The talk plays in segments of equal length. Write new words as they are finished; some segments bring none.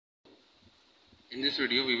In this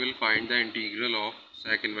video we will find the integral of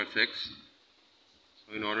sec inverse x.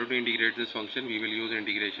 So in order to integrate this function we will use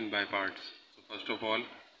integration by parts. So first of all,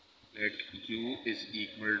 let u is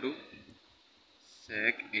equal to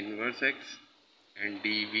sec inverse x and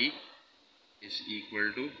dv is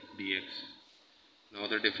equal to dx. Now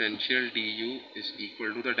the differential du is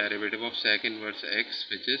equal to the derivative of sec inverse x,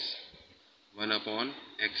 which is 1 upon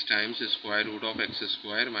x times square root of x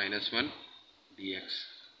square minus 1 dx.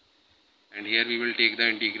 And here we will take the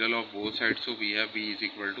integral of both sides, so we have b is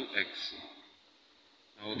equal to x.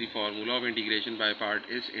 Now the formula of integration by part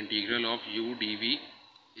is integral of u dv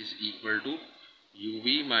is equal to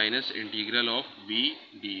uv minus integral of v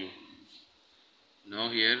du. Now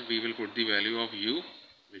here we will put the value of u,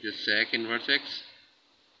 which is sec inverse x,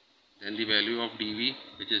 then the value of dv,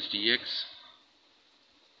 which is dx,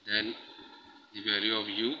 then the value of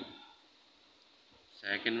u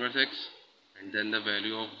sec inverse x, and then the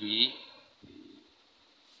value of v,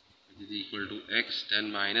 which is equal to x,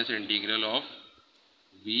 then minus integral of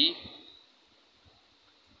v,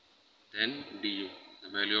 then du. The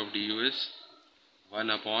value of du is 1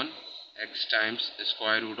 upon x times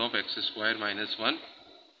square root of x square minus 1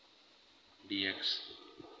 dx.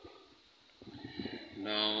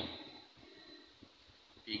 Now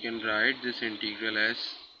we can write this integral as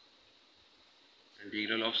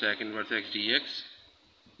integral of sec inverse x dx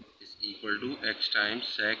is equal to x times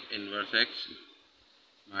sec inverse x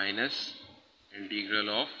minus integral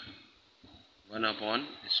of 1 upon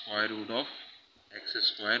square root of x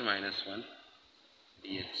square minus 1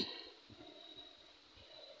 dx.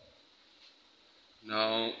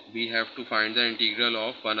 Now we have to find the integral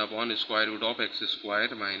of 1 upon square root of x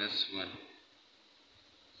square minus 1.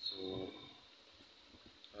 So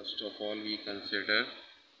first of all we consider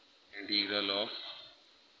integral of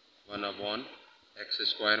 1 upon x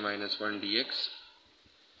square minus 1 dx.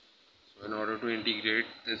 So in order to integrate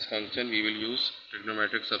this function we will use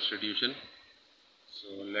trigonometric substitution.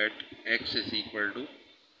 So let x is equal to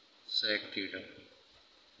sec theta.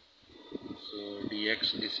 So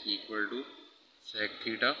dx is equal to sec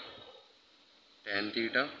theta tan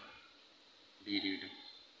theta d theta,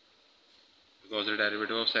 because the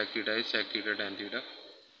derivative of sec theta is sec theta tan theta.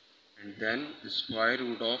 And then the square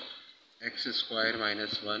root of x square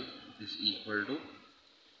minus 1 is equal to,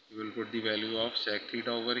 we will put the value of sec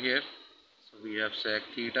theta over here. So we have sec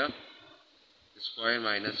theta square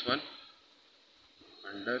minus 1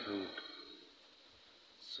 under root.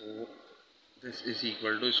 So this is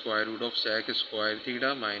equal to square root of sec square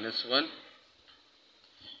theta minus 1,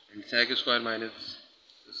 and sec square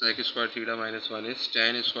theta minus 1 is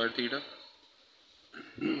tan square theta.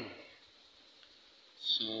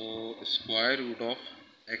 So square root of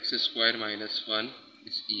x square minus 1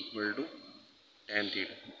 is equal to tan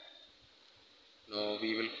theta. Now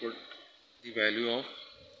we will put the value of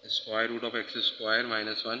square root of x square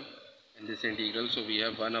minus 1 in this integral. So we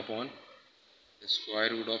have 1 upon square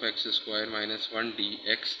root of x square minus 1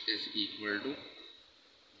 dx is equal to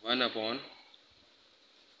 1 upon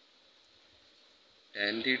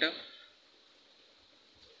tan theta.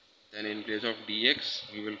 Then in place of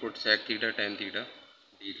dx we will put sec theta tan theta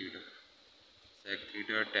d theta. Sec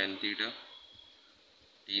theta tan theta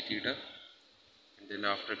d theta, and then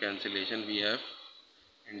after cancellation we have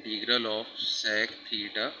integral of sec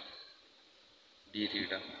theta d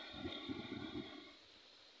theta.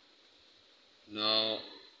 Now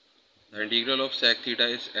the integral of sec theta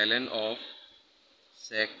is ln of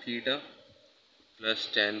sec theta plus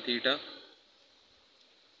tan theta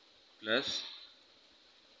plus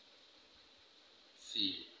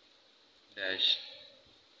c dash.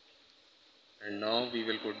 And now we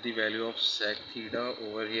will put the value of sec theta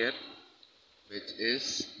over here, which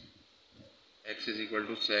is x is equal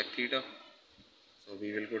to sec theta. So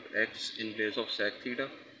we will put x in place of sec theta,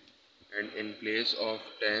 and in place of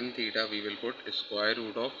tan theta we will put square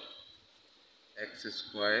root of x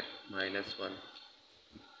square minus 1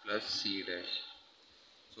 plus c dash.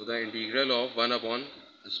 So the integral of 1 upon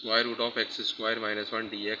square root of x square minus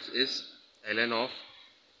 1 dx is ln of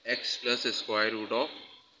x plus square root of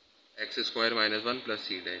x square minus 1 plus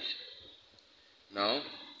c dash. Now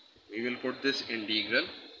we will put this integral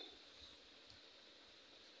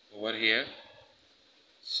over here.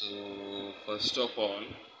 So first of all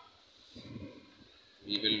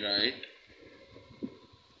we will write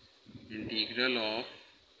integral of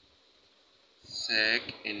sec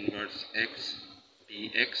inverse x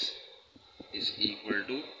dx is equal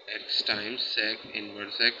to x times sec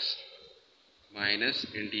inverse x minus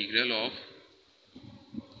integral of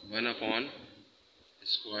 1 upon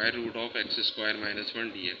square root of x square minus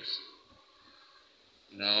 1 dx.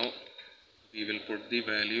 Now we will put the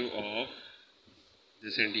value of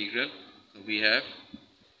this integral. So we have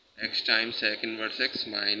x times sec inverse x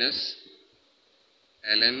minus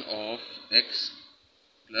ln of x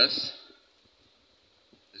plus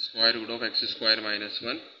square root of x square minus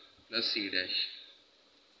 1 plus c dash.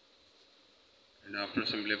 And after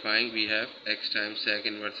simplifying, we have x times sec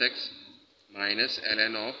inverse x minus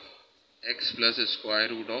ln of x plus square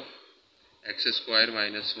root of x square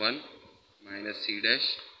minus 1 minus c dash,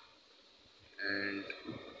 and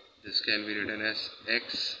this can be written as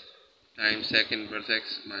x times sec inverse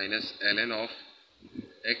x minus ln of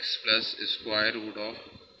x plus square root of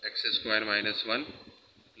x square minus 1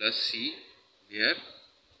 plus c, where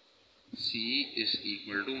c is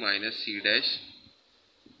equal to minus c dash,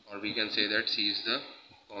 or we can say that c is the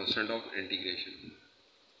constant of integration.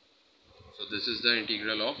 So this is the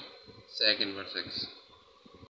integral of sec inverse x.